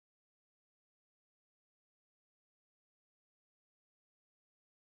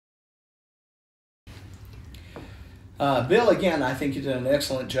Bill, again, I think you did an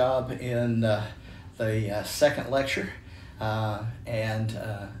excellent job in the second lecture and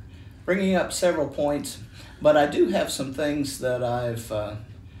bringing up several points. But I do have some things that I've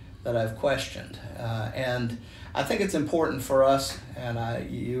questioned, and I think it's important for us,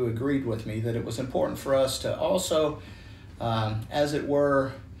 and you agreed with me that it was important for us to also, as it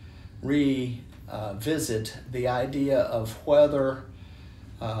were, revisit the idea of whether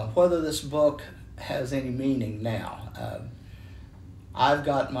this book has any meaning now. I've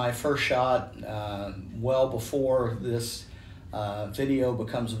got my first shot well before this video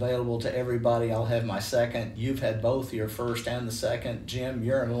becomes available to everybody. I'll have my second. You've had both your first and the second. Jim,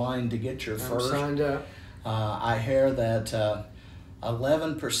 you're in line to get your first. I'm signed up. I hear that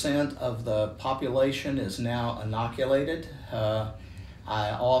 11% of the population is now inoculated.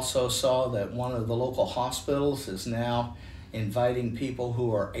 I also saw that one of the local hospitals is now inviting people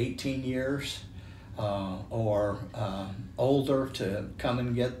who are 18 years or older to come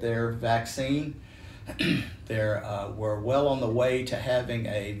and get their vaccine. We're well on the way to having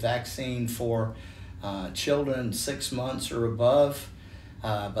a vaccine for children 6 months or above.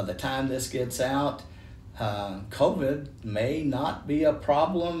 By the time this gets out, COVID may not be a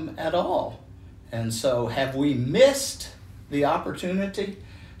problem at all. And so have we missed the opportunity?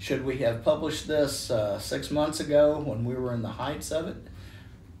 Should we have published this 6 months ago when we were in the heights of it?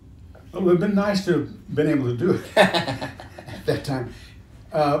 Well, it would have been nice to have been able to do it at that time.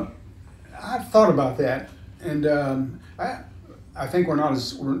 I've thought about that, and I think we're not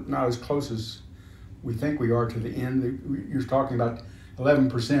as close as we think we are to the end. You're talking about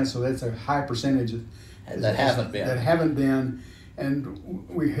 11%, so that's a high percentage that haven't been. And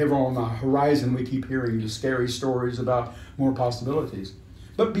we have on the horizon, we keep hearing the scary stories about more possibilities.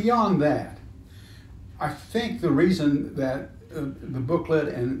 But beyond that, I think the reason that the booklet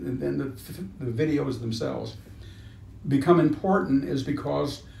and then the videos themselves become important is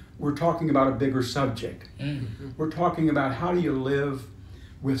because we're talking about a bigger subject. Mm-hmm. We're talking about how do you live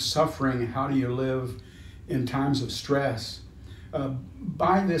with suffering, how do you live in times of stress.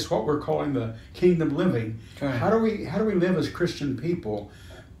 By this, what we're calling the kingdom living, right. How do we live as Christian people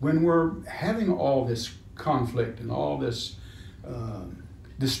when we're having all this conflict and all this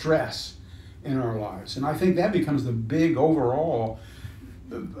distress in our lives? And I think that becomes the big overall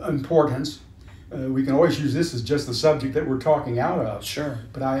importance. We can always use this as just the subject that we're talking out of. Sure.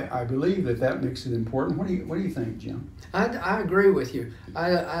 But I believe that makes it important. What do you think, Jim? I agree with you.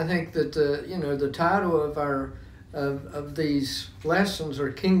 I think that the title of our of these lessons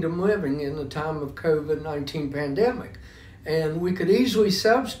are Kingdom Living in the time of COVID-19 pandemic, and we could easily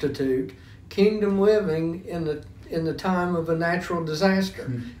substitute Kingdom Living in the time of a natural disaster.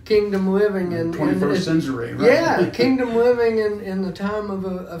 Mm-hmm. Kingdom living in 21st century, right? Yeah, kingdom living in the time of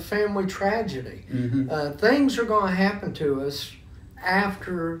a family tragedy. Mm-hmm. Things are going to happen to us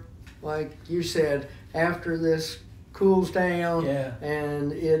after, like you said, after this cools down,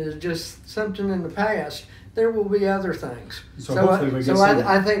 and it is just something in the past. There will be other things.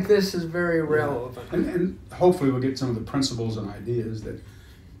 I think this is very relevant. Yeah. And hopefully we'll get some of the principles and ideas that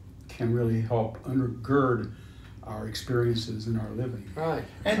can really help undergird our experiences in our living. Right.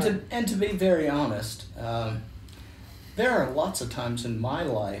 And to be very honest, there are lots of times in my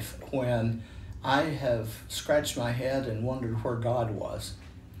life when I have scratched my head and wondered where God was.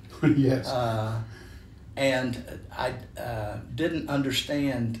 Yes. And I didn't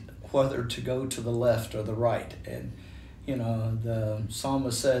understand whether to go to the left or the right. And, the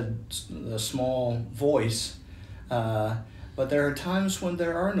psalmist said the small voice, but there are times when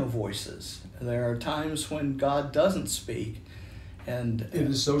there are no voices. There are times when God doesn't speak. And it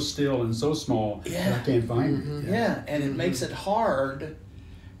is so still and so small that I can't find it. Yeah, and it makes it hard.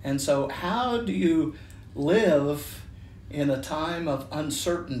 And so how do you live in a time of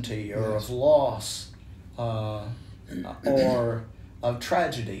uncertainty or of loss or of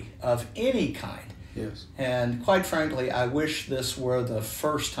tragedy of any kind? Yes. And quite frankly, I wish this were the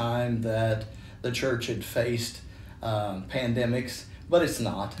first time that the church had faced pandemics, but it's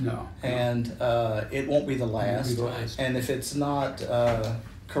not. No. And it won't be the last. And if it's not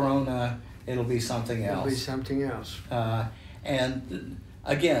Corona, it'll be something else. It'll be something else. And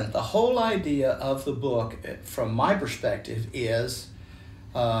again, the whole idea of the book, from my perspective, is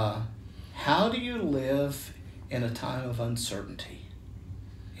how do you live in a time of uncertainty?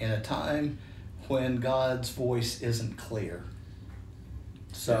 In a time when God's voice isn't clear.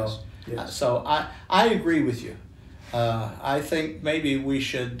 So, yes. So I agree with you. I think maybe we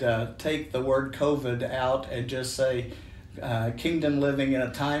should take the word COVID out and just say kingdom living in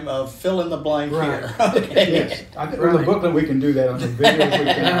a time of fill in the blank here. Okay. Yes. I think on the booklet we can do that. On the videos we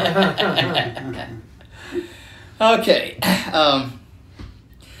can. Okay.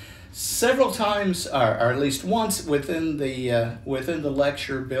 Several times, or at least once within the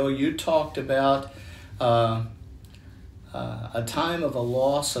lecture, Bill, you talked about a time of a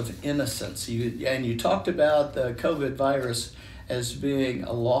loss of innocence. You talked about the COVID virus as being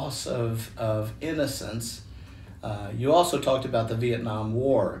a loss of innocence. You also talked about the Vietnam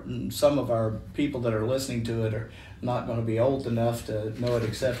War. And some of our people that are listening to it are not going to be old enough to know it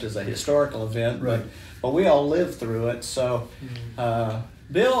except as a historical event, Right. but we all lived through it. So,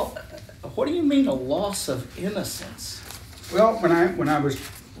 Bill, what do you mean a loss of innocence? Well, when I was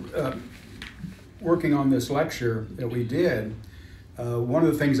working on this lecture that we did, one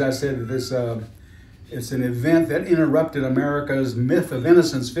of the things I said that this it's an event that interrupted America's myth of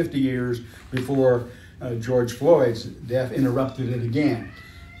innocence 50 years before George Floyd's death interrupted it again.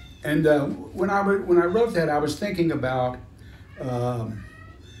 And when I wrote that, I was thinking about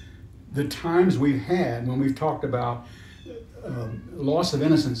the times we've had when we've talked about loss of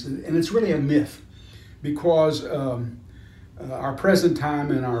innocence, and it's really a myth, because our present time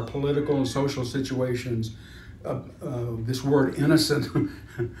and our political and social situations, this word innocent,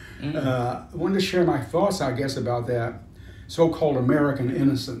 I wanted to share my thoughts, I guess, about that so-called American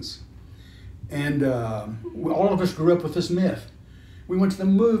innocence. And all of us grew up with this myth. We went to the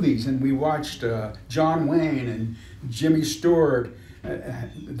movies and we watched John Wayne and Jimmy Stewart.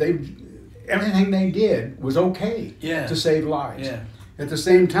 Everything they did was okay to save lives. Yeah. At the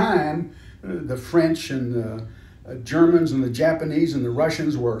same time, the French and the Germans and the Japanese and the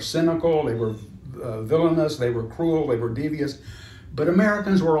Russians were cynical, they were villainous, they were cruel, they were devious. But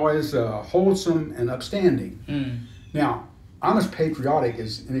Americans were always wholesome and upstanding. Now, I'm as patriotic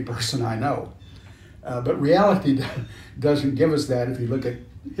as any person I know. But reality doesn't give us that if you look at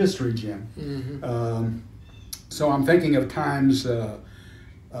history, Jim. So I'm thinking of times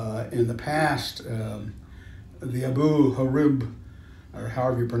in the past, the Abu Ghraib, or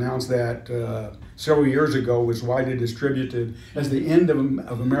however you pronounce that, several years ago was widely distributed as the end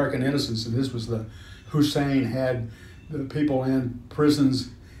of American innocence. And this was the Hussein had the people in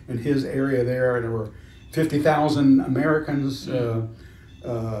prisons in his area there, and there were 50,000 Americans, or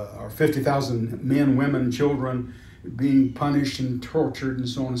 50,000 men, women, children being punished and tortured and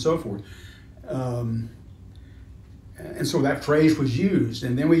so on and so forth. And so that phrase was used.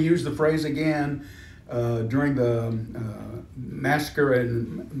 And then we used the phrase again during the massacre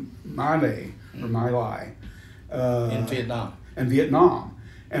in My Lai. In Vietnam. In Vietnam.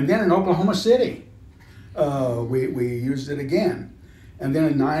 And then in Oklahoma City, we used it again. And then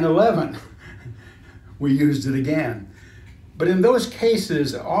in 9/11, we used it again. But in those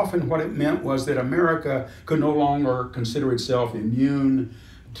cases, often what it meant was that America could no longer consider itself immune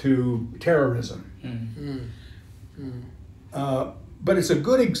to terrorism. But it's a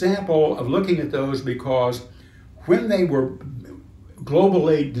good example of looking at those, because when they were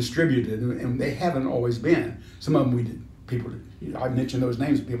globally distributed, and they haven't always been, some of them I mentioned those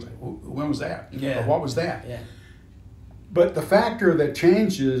names, and people say, well, when was that? Yeah. Or what was that? Yeah. But the factor that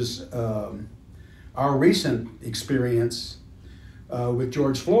changes our recent experience with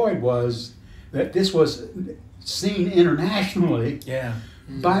George Floyd was that this was seen internationally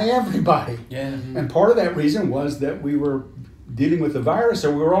by everybody. And part of that reason was that we were dealing with the virus, so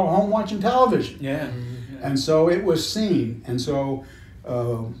we were all home watching television. And so it was seen. And so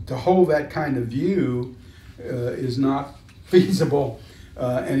to hold that kind of view is not feasible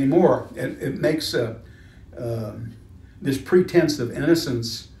anymore. It makes this pretense of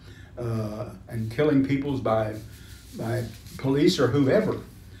innocence and killing people by police or whoever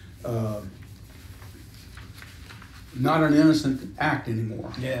not an innocent act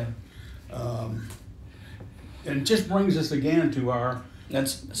anymore. And it just brings us again to our...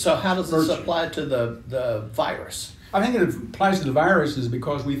 So how does this apply to the virus? I think it applies to the virus is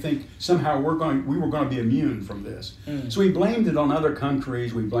because we think somehow we were going to be immune from this. So we blamed it on other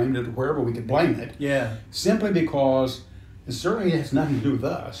countries, we blamed it wherever we could blame it. Simply because it certainly has nothing to do with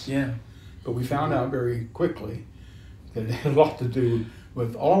us. But we found out very quickly that it had a lot to do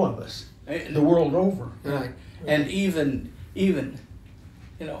with all of us, the world over. Right. And even,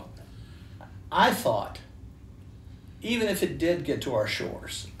 I thought, even if it did get to our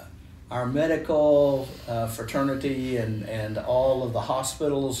shores, our medical fraternity and all of the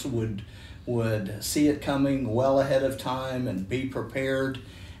hospitals would see it coming well ahead of time and be prepared,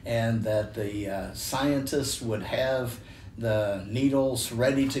 and that the scientists would have the needles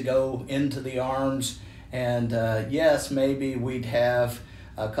ready to go into the arms. And yes, maybe we'd have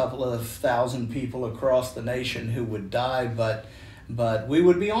a couple of thousand people across the nation who would die, but we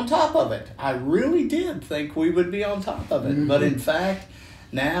would be on top of it. I really did think we would be on top of it. But in fact,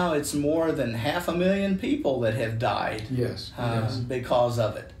 Now it's more than 500,000 people that have died Yes. Yes. because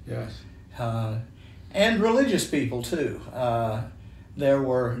of it. Yes. And religious people too. There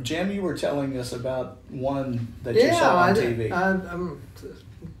were, Jim, you were telling us about one that you saw on TV.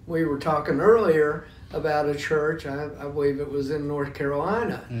 We were talking earlier about a church, I believe it was in North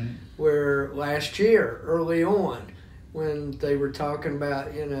Carolina, where last year, early on, when they were talking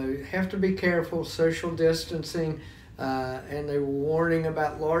about, have to be careful, social distancing, and they were warning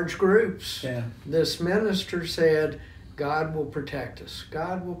about large groups. Yeah. This minister said, God will protect us.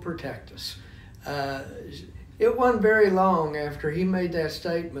 God will protect us. It wasn't very long after he made that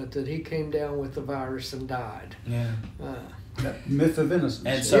statement that he came down with the virus and died. Yeah. That myth of innocence.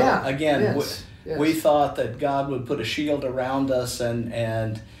 And so, we thought that God would put a shield around us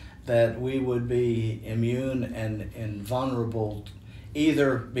and that we would be immune and invulnerable,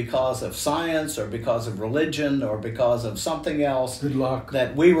 either because of science or because of religion or because of something else. Good luck.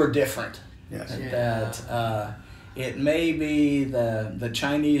 That we were different. Yes. That it may be the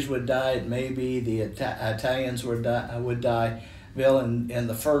Chinese would die, it may be the Italians would die. Bill, in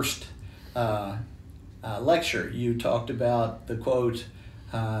the first lecture, you talked about the quote,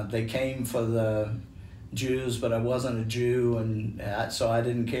 they came for the Jews, but I wasn't a Jew, and so I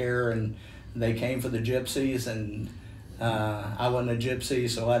didn't care, and they came for the gypsies, and I wasn't a gypsy,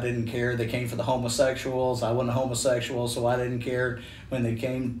 so I didn't care. They came for the homosexuals. I wasn't a homosexual, so I didn't care. When they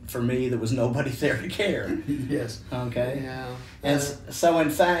came for me, there was nobody there to care. Yes. Okay? Yeah. And so, in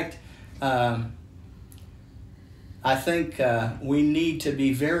fact, I think we need to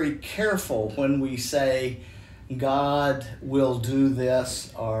be very careful when we say God will do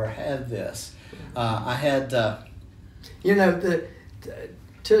this or have this. I had... to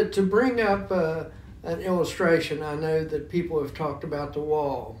bring up an illustration, I know that people have talked about the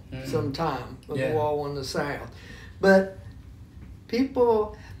wall sometime, the wall on the south. But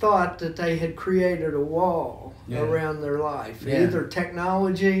people thought that they had created a wall around their life, either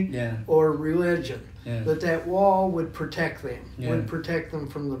technology or religion, that wall would protect them, would protect them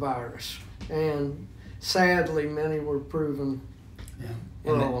from the virus. And sadly, many were proven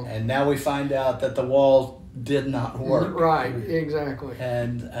wrong. And now we find out that the wall did not work. Right, exactly.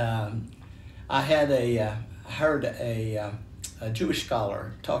 And I had heard a Jewish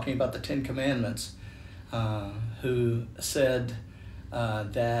scholar talking about the Ten Commandments, who said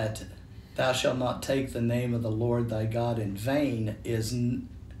that thou shalt not take the name of the Lord thy God in vain is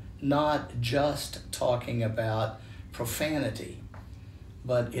not just talking about profanity,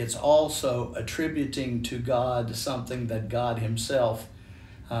 but it's also attributing to God something that God himself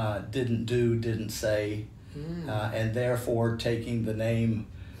didn't do, didn't say, and therefore taking the name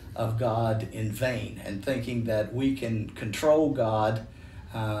of God in vain and thinking that we can control God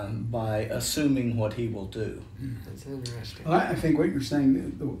by assuming what he will do. That's interesting. Well, I think what you're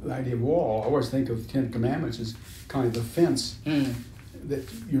saying, the idea of wall, I always think of the Ten Commandments as kind of the fence, that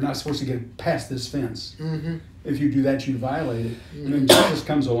you're not supposed to get past this fence. If you do that, you violate it. And then Jesus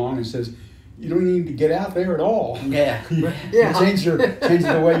comes along and says, you don't need to get out there at all. Yeah. You change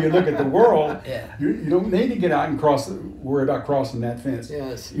the way you look at the world. Yeah. You don't need to get out and worry about crossing that fence.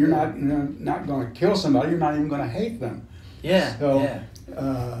 Yes. You're not going to kill somebody. You're not even going to hate them. Yeah. So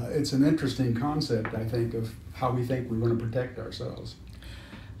it's an interesting concept, I think, of how we think we're going to protect ourselves.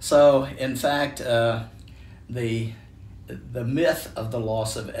 So, in fact, the myth of the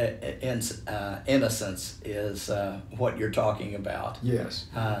loss of innocence is what you're talking about. Yes.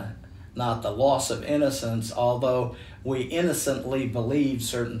 Not the loss of innocence, although we innocently believed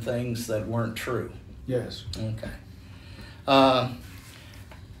certain things that weren't true. Yes. Okay.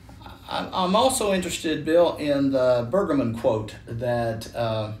 I'm also interested, Bill, in the Bergman quote that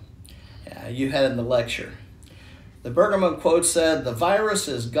you had in the lecture. The Bergman quote said, "The virus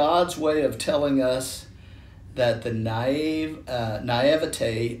is God's way of telling us that the naivete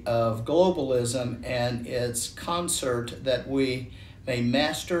of globalism and its concert that we may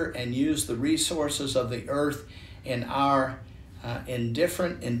master and use the resources of the earth in our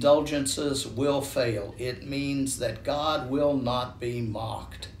indifferent indulgences will fail. It means that God will not be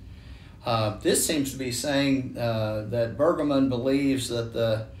mocked." This seems to be saying that Bergman believes that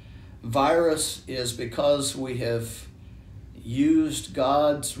the virus is because we have used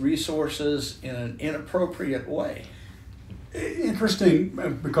God's resources in an inappropriate way. Interesting,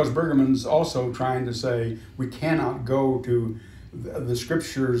 because Bergman's also trying to say we cannot go to the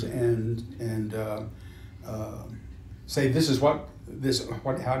scriptures and say this is what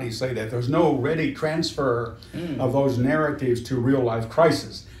how do you say that? There's no ready transfer of those narratives to real life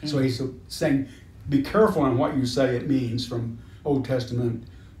crisis. So he's saying, be careful on what you say it means from Old Testament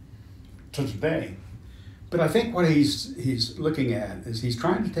to today. But I think what he's looking at is he's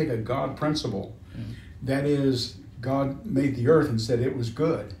trying to take a God principle, that is, God made the earth and said it was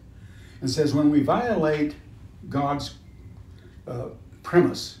good, and says when we violate God's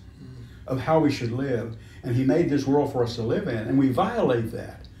premise of how we should live, and he made this world for us to live in, and we violate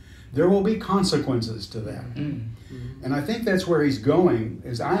that, there will be consequences to that. And I think that's where he's going,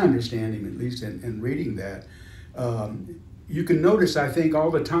 as I understand him, at least in reading that. You can notice, I think,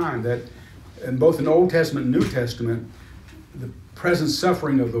 all the time that in both the Old Testament and New Testament, the present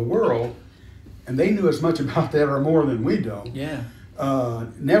suffering of the world, and they knew as much about that or more than we do,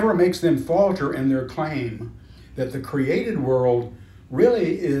 never makes them falter in their claim that the created world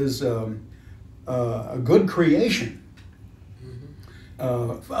really is a good creation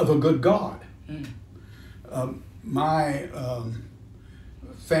of a good God. My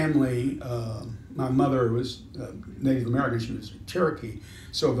family, my mother was Native American, she was Cherokee,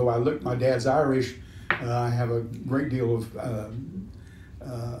 so though my dad's Irish, I have a great deal of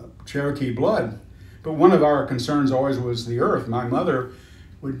Cherokee blood. But one of our concerns always was the earth. My mother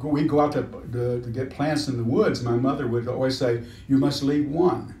we'd go out to get plants in the woods. My mother would always say, "You must leave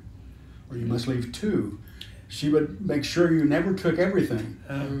one, or you must leave two." She would make sure you never took everything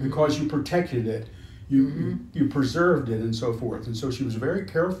because you protected it, you preserved it, and so forth. And so she was very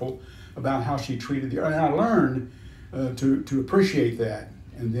careful about how she treated the earth. And I learned to appreciate that.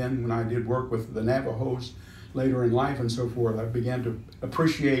 And then when I did work with the Navajos later in life and so forth, I began to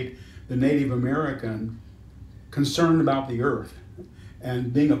appreciate the Native American concern about the earth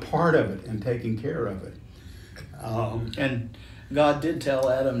and being a part of it and taking care of it. And God did tell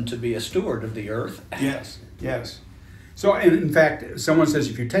Adam to be a steward of the earth. Yes. So, and in fact, someone says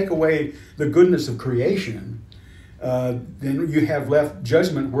if you take away the goodness of creation, then you have left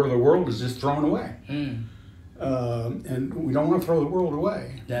judgment where the world is just thrown away. And we don't want to throw the world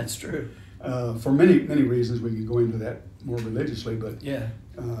away. That's true. For many reasons, we can go into that more religiously, but yeah.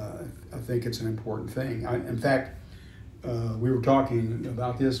 I think it's an important thing. In fact, we were talking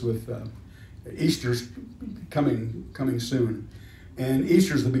about this with Easter's coming soon, and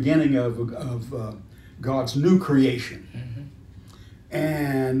Easter's the beginning of God's new creation.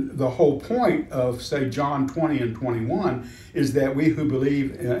 And the whole point of, say, John 20 and 21 is that we who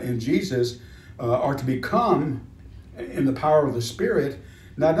believe in Jesus are to become, in the power of the Spirit,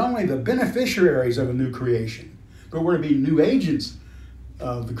 not only the beneficiaries of a new creation, but we're to be new agents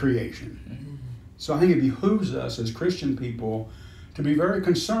of the creation. So I think it behooves us as Christian people to be very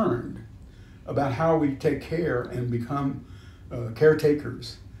concerned about how we take care and become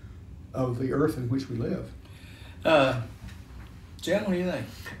caretakers of the earth in which we live. Jim, what do you think?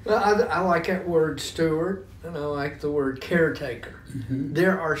 Well, I like that word steward, and I like the word caretaker.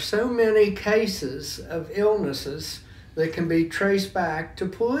 There are so many cases of illnesses that can be traced back to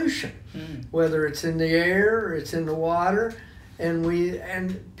pollution, whether it's in the air or it's in the water,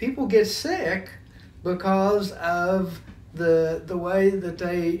 and people get sick because of the way that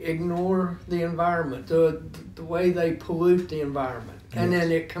they ignore the environment, the way they pollute the environment, and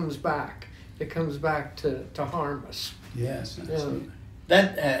then it comes back. It comes back to harm us. Yes, absolutely.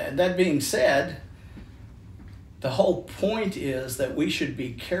 That being said, the whole point is that we should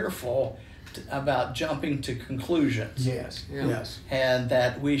be careful about jumping to conclusions. Yes. And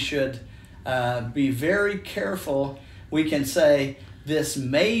that we should be very careful. We can say, this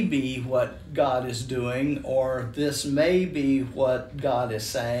may be what God is doing, or this may be what God is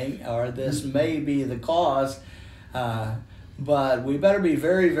saying, or this may be the cause, but we better be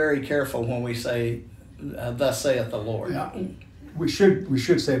very, very careful when we say, thus saith the Lord. Yeah, we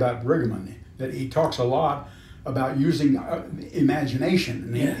should say about Brigham that he talks a lot about using imagination. I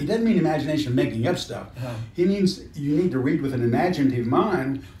mean, he doesn't mean imagination making up stuff. He means you need to read with an imaginative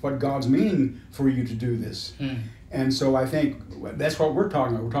mind what God's meaning for you to do this. And so I think that's what we're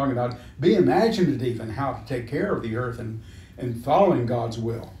talking about. We're talking about be imaginative in how to take care of the earth and following God's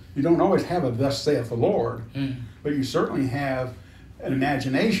will. You don't always have a thus saith the Lord, but you certainly have an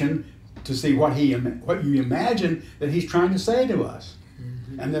imagination to see what you imagine that he's trying to say to us.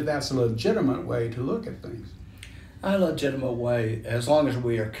 And that's a legitimate way to look at things. A legitimate way, as long as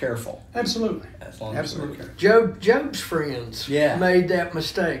we are careful. Absolutely. As long as we're careful. Job's friends made that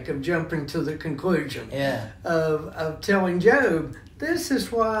mistake of jumping to the conclusion of telling Job, this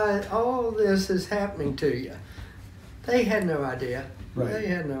is why all this is happening to you. They had no idea. Right. They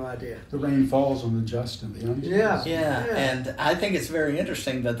had no idea. The rain falls on the just and the unjust. Yeah, and I think it's very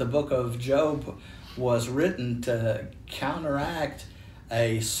interesting that the book of Job was written to counteract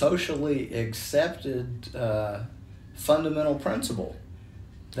a socially accepted fundamental principle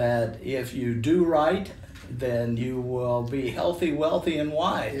that if you do right, then you will be healthy, wealthy, and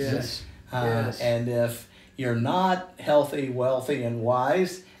wise. Yes. And you're not healthy, wealthy, and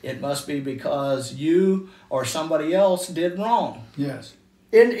wise, it must be because you or somebody else did wrong. Yes.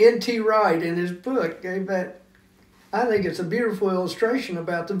 N.T. Wright, in his book, gave that, I think it's a beautiful illustration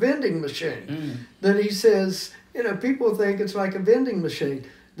about the vending machine. That he says, people think it's like a vending machine,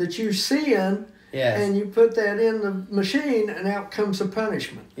 that you sin, Yes. and you put that in the machine, and out comes a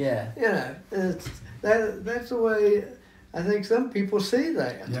punishment. Yeah. That's the way I think some people see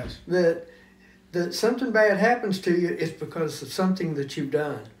that. Yes. That something bad happens to you, it's because of something that you've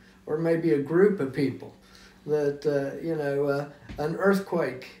done, or maybe a group of people. That an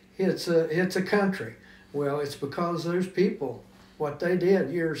earthquake hits a country. Well, it's because those people, what they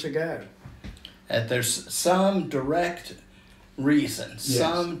did years ago. That there's some direct reason,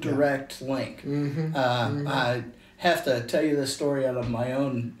 some direct link. I have to tell you this story out of my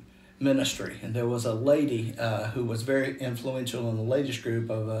own ministry. And there was a lady who was very influential in the ladies group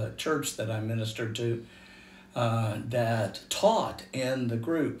of a church that I ministered to that taught in the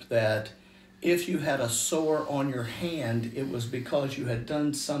group that if you had a sore on your hand, it was because you had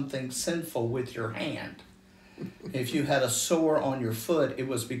done something sinful with your hand. If you had a sore on your foot, it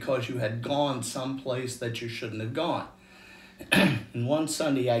was because you had gone someplace that you shouldn't have gone. And one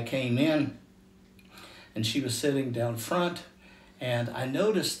Sunday I came in, and she was sitting down front, and I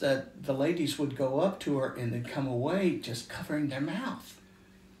noticed that the ladies would go up to her and they'd come away just covering their mouth.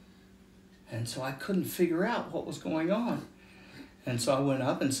 And so I couldn't figure out what was going on. And so I went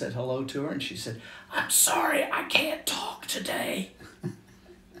up and said hello to her, and she said, "I'm sorry, I can't talk today."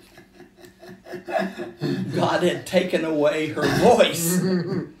 God had taken away her voice.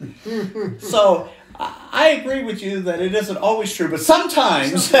 So I agree with you that it isn't always true, but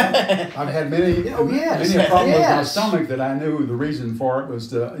sometimes. I've had many a problem with my stomach that I knew the reason for it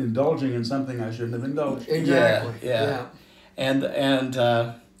was indulging in something I shouldn't have indulged. Exactly. Yeah.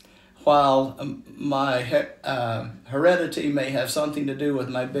 And while my heredity may have something to do with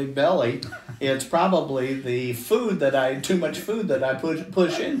my big belly, it's probably the too much food that I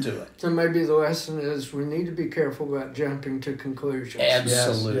push into it. So maybe the lesson is we need to be careful about jumping to conclusions.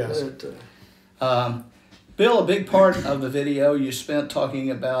 Absolutely. Yes. Bill, a big part of the video you spent talking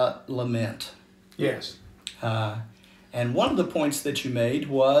about lament. Yes. And one of the points that you made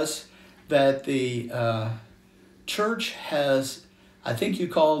was that the church has, I think you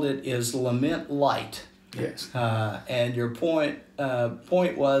called it, is lament light. Yes. And your point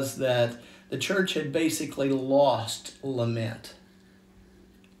was that the church had basically lost lament.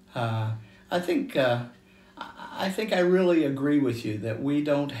 I think I really agree with you that we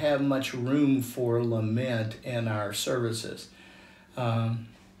don't have much room for lament in our services. I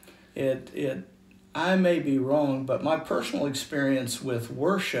may be wrong, but my personal experience with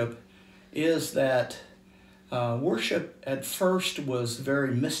worship is that worship at first was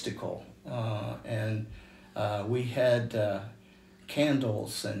very mystical, and we had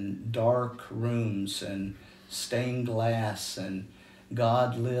candles and dark rooms and stained glass, and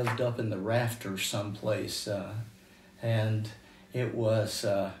God lived up in the rafters someplace, and it was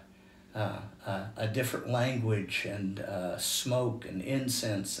a different language and smoke and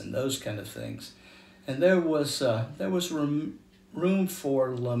incense and those kind of things, and there was room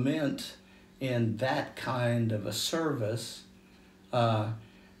for lament in that kind of a service.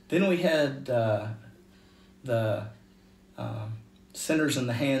 Then we had the sinners in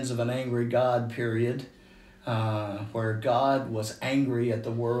the hands of an angry God period, where God was angry at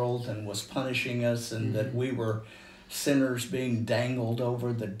the world and was punishing us, and that we were sinners being dangled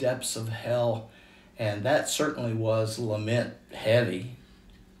over the depths of hell, and that certainly was lament heavy.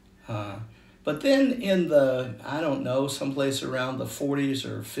 But then in the, someplace around the 40s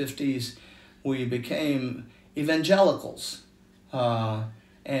or 50s, we became evangelicals.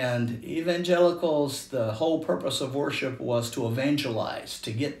 And evangelicals, the whole purpose of worship was to evangelize,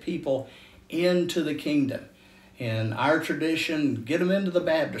 to get people into the kingdom. In our tradition, get them into the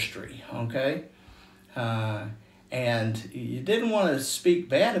baptistry, okay? And you didn't want to speak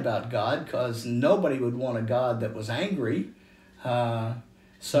bad about God because nobody would want a God that was angry.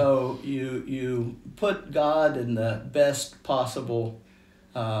 So you put God in the best possible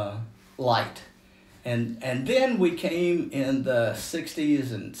light. And then we came in the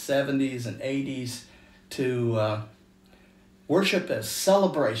 60s and 70s and 80s to worship as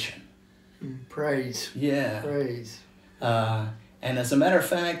celebration. Praise. Yeah. Praise. And as a matter of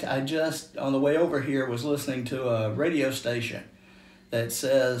fact, I just, on the way over here, was listening to a radio station that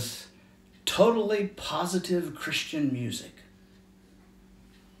says, totally positive Christian music.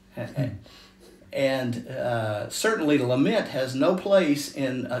 And certainly lament has no place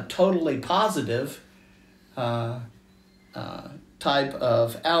in a totally positive type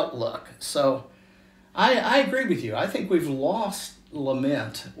of outlook. So I agree with you. I think we've lost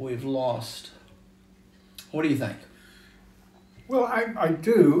lament. We've lost. What do you think? Well, I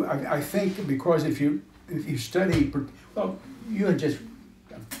do. I think because if you study, well, you had just,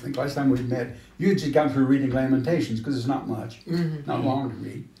 I think last time we met, you had just gotten through reading Lamentations because it's not much, not long to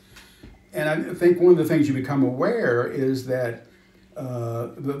read. And I think one of the things you become aware is that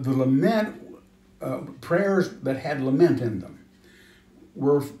the lament, prayers that had lament in them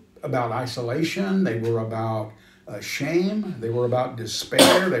were about isolation, they were about shame, they were about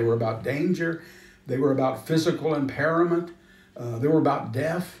despair, they were about danger, they were about physical impairment, they were about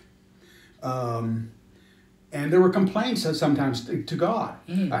death. And there were complaints sometimes to God.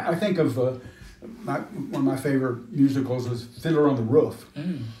 I think of one of my favorite musicals was Fiddler on the Roof.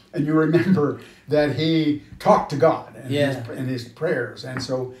 And you remember that he talked to God in his prayers. And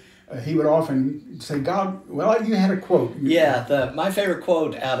so he would often say, God, well, you had a quote. Yeah, my favorite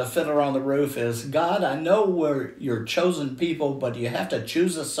quote out of Fiddler on the Roof is, God, I know we're your chosen people, but you have to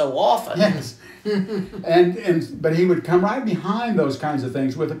choose us so often. Yes. But he would come right behind those kinds of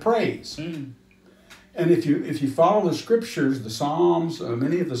things with a praise. And if you follow the scriptures, the Psalms,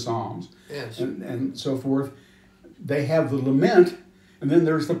 many of the Psalms, and so forth, they have the lament, and then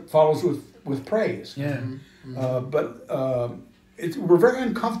there's the follows with praise. Yeah. We're very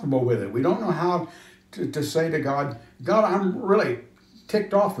uncomfortable with it. We don't know how to say to God, God, I'm really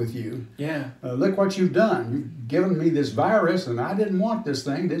ticked off with you. Yeah. Look what you've done. You've given me this virus, and I didn't want this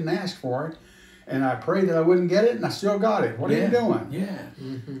thing, didn't ask for it, and I prayed that I wouldn't get it, and I still got it. What are you doing? Yeah.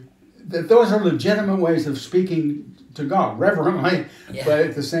 That those are legitimate ways of speaking to God, reverently, but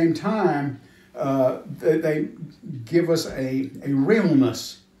at the same time, they give us a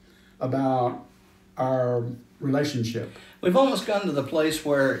realness about our relationship. We've almost gotten to the place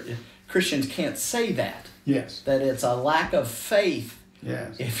where Christians can't say that. Yes. That it's a lack of faith.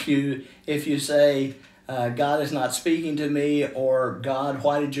 Yes. If you say, God is not speaking to me, or God,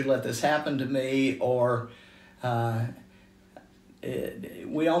 why did you let this happen to me, or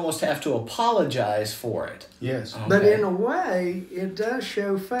we almost have to apologize for it. Yes. Okay. But in a way, it does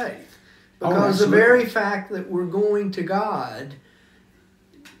show faith. Because the very fact that we're going to God,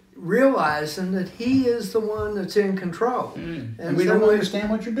 realizing that He is the one that's in control. And we don't understand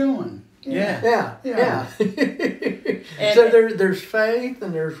what you're doing. Yeah. So there's faith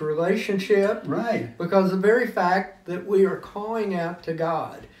and there's relationship. Right. Because the very fact that we are calling out to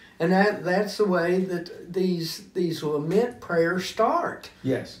God. And that's the way that these lament prayers start.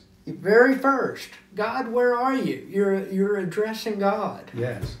 Yes. Very first, God, where are you? You're addressing God.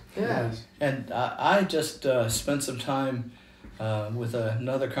 Yes. Yeah. Yes. And I just spent some time with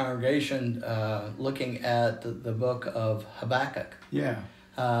another congregation looking at the book of Habakkuk. Yeah.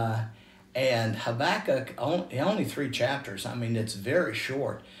 And Habakkuk, only 3 chapters. I mean, it's very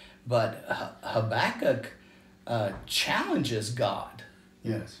short. But Habakkuk challenges God.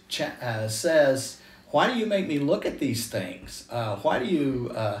 Yes. Says, why do you make me look at these things? Why do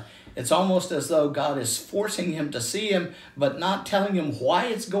you... it's almost as though God is forcing him to see him, but not telling him why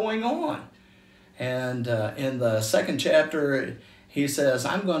it's going on. And in the 2nd chapter, he says,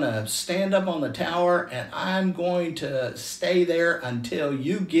 I'm going to stand up on the tower, and I'm going to stay there until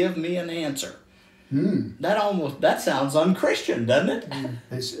you give me an answer. That sounds unchristian, doesn't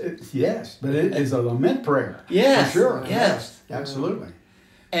it? Yes, but it is a lament prayer. Yes. For sure. Yes. Absolutely.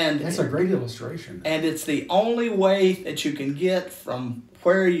 And that's a great illustration. And it's the only way that you can get from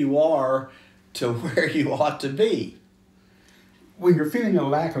where you are to where you ought to be. When you're feeling a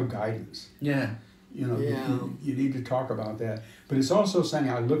lack of guidance. Yeah. You need to talk about that. But it's also saying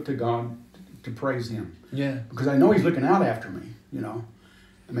I look to God to praise Him. Yeah. Because I know He's looking out after me. I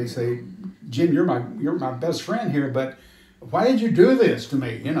may say, Jim, you're my best friend here, but why did you do this to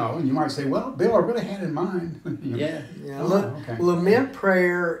me? And you might say, well, Bill, I really had in mind. Yeah. Okay. Lament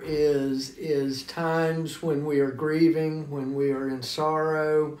prayer is times when we are grieving, when we are in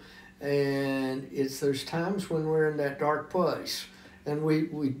sorrow, and it's those times when we're in that dark place. And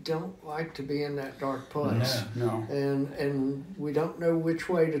we don't like to be in that dark place. No. And we don't know which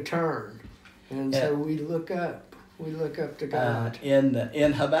way to turn. And so we look up. We look up to God. In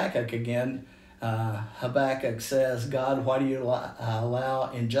Habakkuk again, Habakkuk says, God, why do you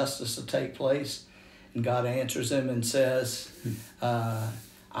allow injustice to take place? And God answers him and says,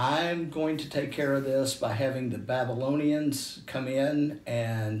 I'm going to take care of this by having the Babylonians come in,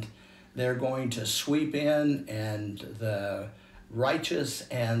 and they're going to sweep in, and the righteous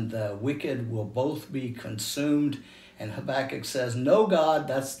and the wicked will both be consumed. And Habakkuk says, no, God,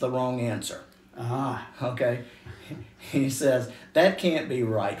 that's the wrong answer. Okay. He says, that can't be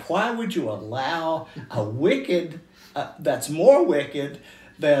right. Why would you allow a wicked that's more wicked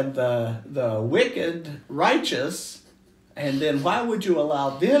than the wicked righteous. And then why would you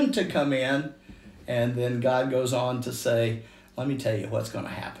allow them to come in? And then God goes on to say, let me tell you what's going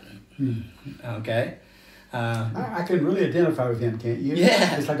to happen. Okay? I can really identify with him, can't you?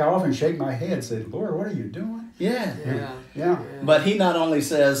 Yeah. It's like I often shake my head and say, Lord, what are you doing? Yeah. Yeah. But he not only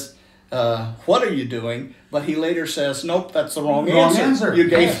says, what are you doing? But he later says, nope, that's the wrong answer. You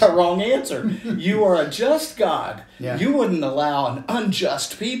gave the wrong answer. You are a just God. Yeah. You wouldn't allow an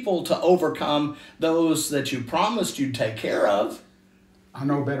unjust people to overcome those that you promised you'd take care of. I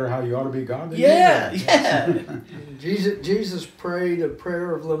know better how you ought to be God than Yeah, you do. yeah. Jesus prayed a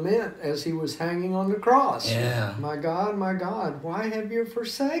prayer of lament as he was hanging on the cross. Yeah. My God, why have you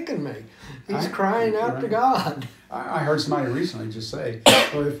forsaken me? He's I- crying out to God. I heard somebody recently just say,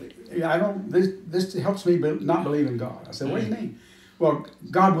 well, this helps me not believe in God. I said, what do you mean? Well,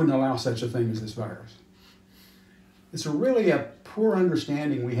 God wouldn't allow such a thing as this virus. It's really a poor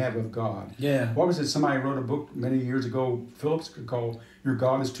understanding we have of God. Yeah. What was it? Somebody wrote a book many years ago, Phillips, called Your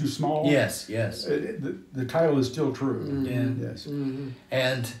God is Too Small. Yes. The title is still true. Yeah. Yes.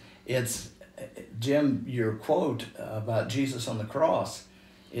 And it's, Jim, your quote about Jesus on the cross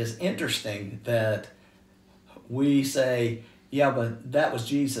is interesting, that we say, yeah, but that was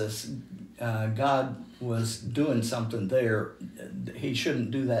Jesus. God was doing something there. He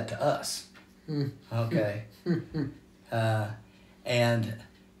shouldn't do that to us. Okay. And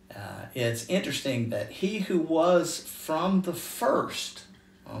it's interesting that he who was from the first,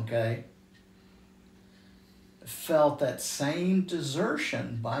 okay, felt that same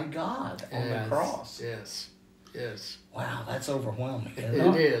desertion by God on the cross. Yes. Wow, that's overwhelming,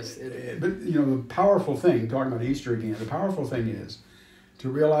 isn't It it? is. But, the powerful thing, talking about Easter again, the powerful thing is to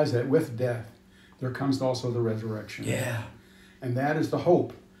realize that with death, there comes also the resurrection. Yeah. And that is the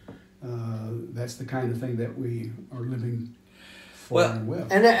hope. That's the kind of thing that we are living for and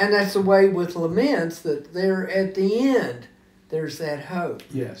with. And that's the way with laments, that they're at the end. There's that hope.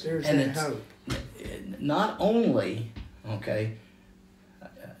 Yes. There's And that it's- hope. Not only, okay,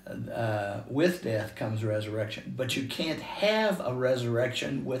 with death comes resurrection, but you can't have a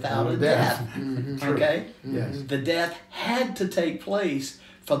resurrection without a death. True. Okay? Yes. The death had to take place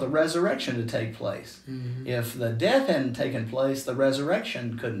for the resurrection to take place. If the death hadn't taken place, the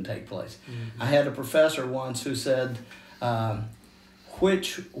resurrection couldn't take place. I had a professor once who said,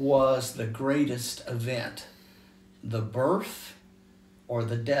 which was the greatest event, the birth or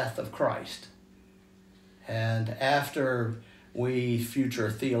the death of Christ? And after we future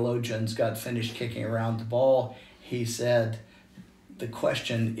theologians got finished kicking around the ball, he said, the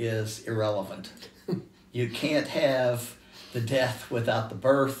question is irrelevant. You can't have the death without the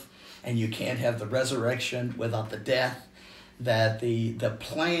birth, and you can't have the resurrection without the death. That the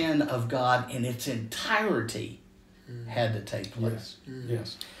plan of God in its entirety had to take place.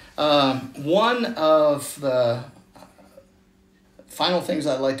 Yes. One of the final things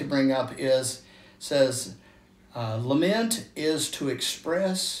I'd like to bring up says, lament is to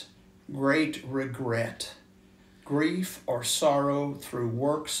express great regret, grief or sorrow through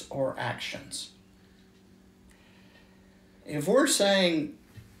works or actions. If we're saying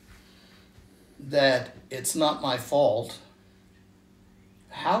that it's not my fault,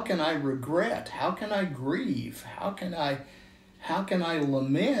 how can I regret? How can I grieve? How can I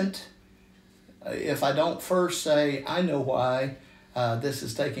lament if I don't first say, I know why this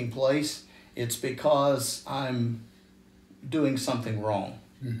is taking place? It's because I'm doing something wrong.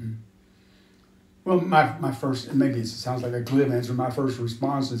 Well, my first, maybe it sounds like a glib answer, my first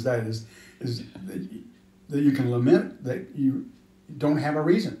response is that you can lament that you don't have a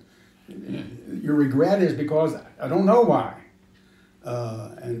reason. Your regret is because I don't know why.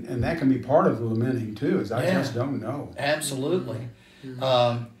 And that can be part of the lamenting too, is I just don't know. Absolutely.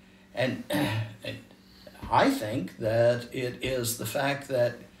 And I think that it is the fact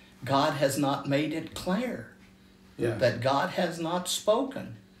that God has not made it clear, Yeah. that God has not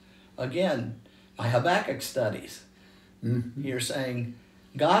spoken. Again, my Habakkuk studies, you're saying,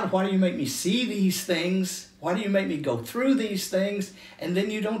 God, why do you make me see these things? Why do you make me go through these things? And then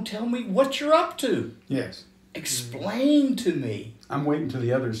you don't tell me what you're up to. Yes. Explain to me. I'm waiting to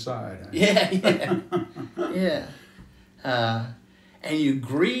the other side. Yeah. And you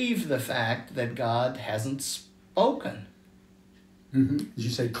grieve the fact that God hasn't spoken. Did you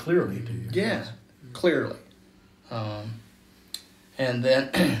say clearly to you? Yeah, clearly. And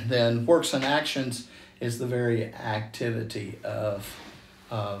then works and actions is the very activity of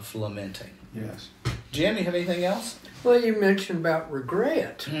lamenting. Yes. Jim, you have anything else? Well, you mentioned about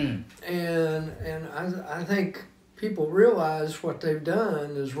regret, and I think people realize what they've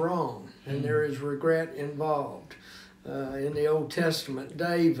done is wrong, and there is regret involved. in the Old Testament,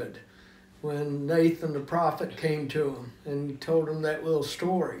 David, when Nathan the prophet came to him and told him that little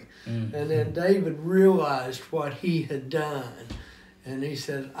story. Mm-hmm. And then David realized what he had done. And he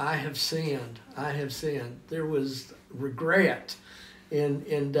said, I have sinned. I have sinned. There was regret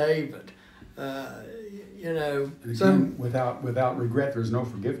in David. You know, And again, without regret, there's no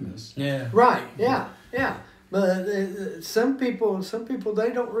forgiveness. Yeah. right, yeah, yeah. But some people,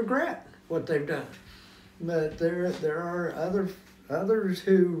 they don't regret what they've done. But there are others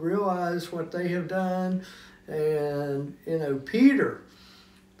who realize what they have done. And, you know, Peter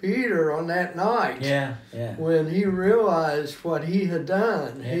on that night, Yeah. Yeah. when he realized what he had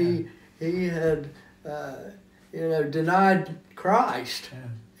done, Yeah. he had, you know, denied Christ,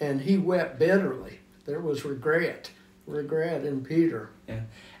 Yeah. and he wept bitterly. There was regret in Peter. Yeah.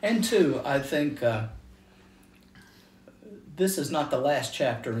 And two, I think this is not the last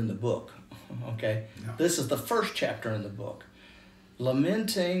chapter in the book. Okay? No. This is the first chapter in the book.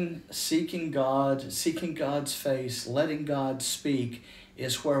 Lamenting, seeking God, seeking God's face, letting God speak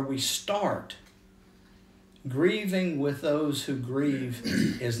is where we start. Grieving with those who grieve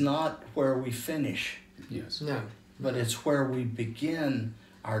is not where we finish, Yes. No, but it's where we begin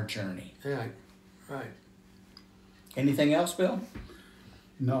our journey. right, right. Anything else, Bill?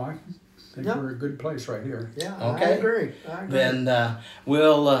 No, I think No. we're in a good place right here. Yeah, I Okay. agree. Then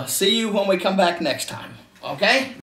we'll see you when we come back next time. Okay?